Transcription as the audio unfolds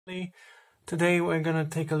Today we're gonna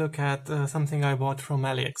take a look at something I bought from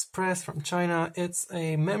AliExpress from China. It's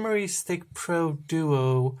a Memory Stick Pro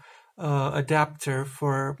Duo adapter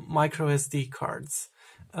for micro SD cards.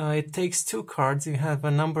 It takes two cards. You have a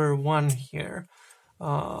number 1 here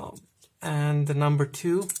and the number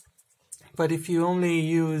 2. But if you only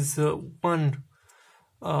use one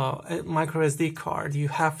micro SD card, you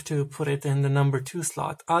have to put it in the number 2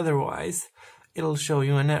 slot. Otherwise, it'll show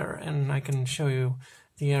you an error, and I can show you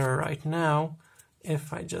the error right now.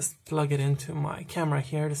 If I just plug it into my camera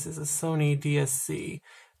here, this is a Sony DSC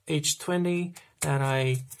H20 that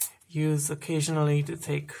I use occasionally to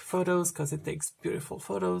take photos because it takes beautiful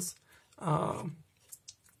photos. So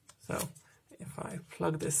if I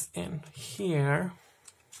plug this in here,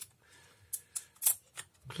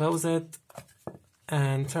 close it,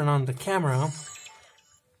 and turn on the camera,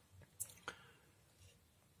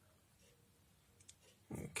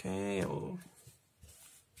 okay, it'll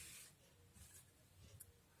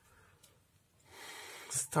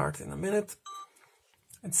start in a minute.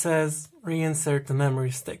 It says reinsert the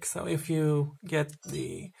memory stick. So if you get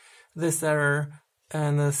this error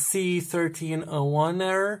and the C1301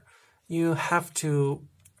 error, you have to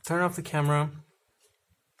turn off the camera.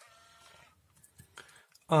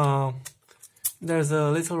 There's a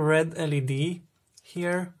little red LED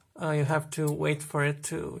here. You have to wait for it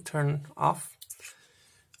to turn off.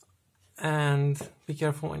 And be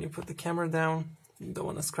careful when you put the camera down. You don't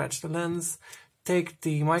want to scratch the lens. Take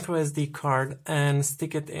the micro SD card and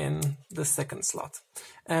stick it in the second slot.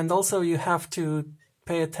 And also you have to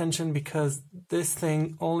pay attention because this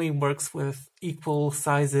thing only works with equal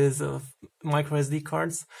sizes of micro SD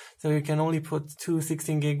cards. So you can only put two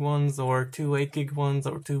 16 gig ones or two 8 gig ones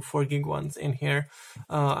or two 4 gig ones in here.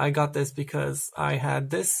 I got this because I had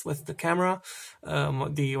this with the camera,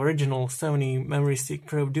 the original Sony Memory Stick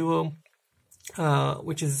Pro Duo.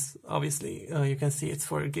 Which is obviously, you can see it's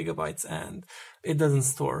 4 gigabytes and it doesn't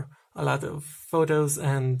store a lot of photos,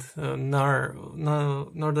 and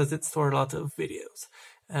nor does it store a lot of videos.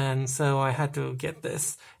 And so I had to get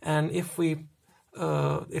this. And if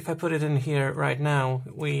I put it in here right now,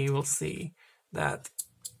 we will see that.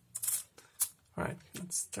 All right,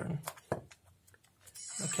 let's turn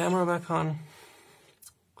the camera back on.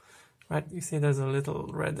 Right, you see there's a little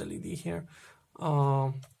red LED here.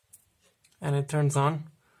 And it turns on,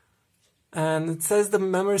 and it says the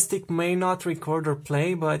memory stick may not record or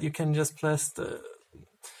play, but you can just press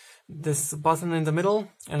this button in the middle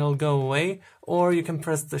and it'll go away, or you can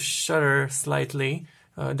press the shutter slightly,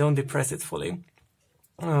 don't depress it fully,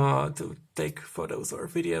 to take photos or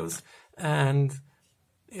videos, and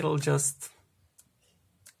it'll just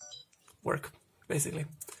work. Basically,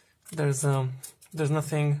 there's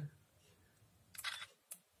nothing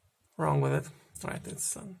wrong with it. All right,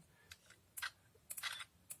 it's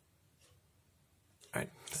Right,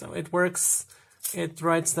 so it works, it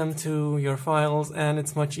writes them to your files, and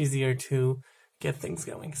it's much easier to get things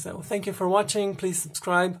going. So thank you for watching. Please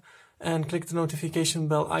subscribe and click the notification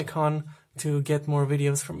bell icon to get more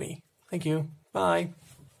videos from me. Thank you. Bye.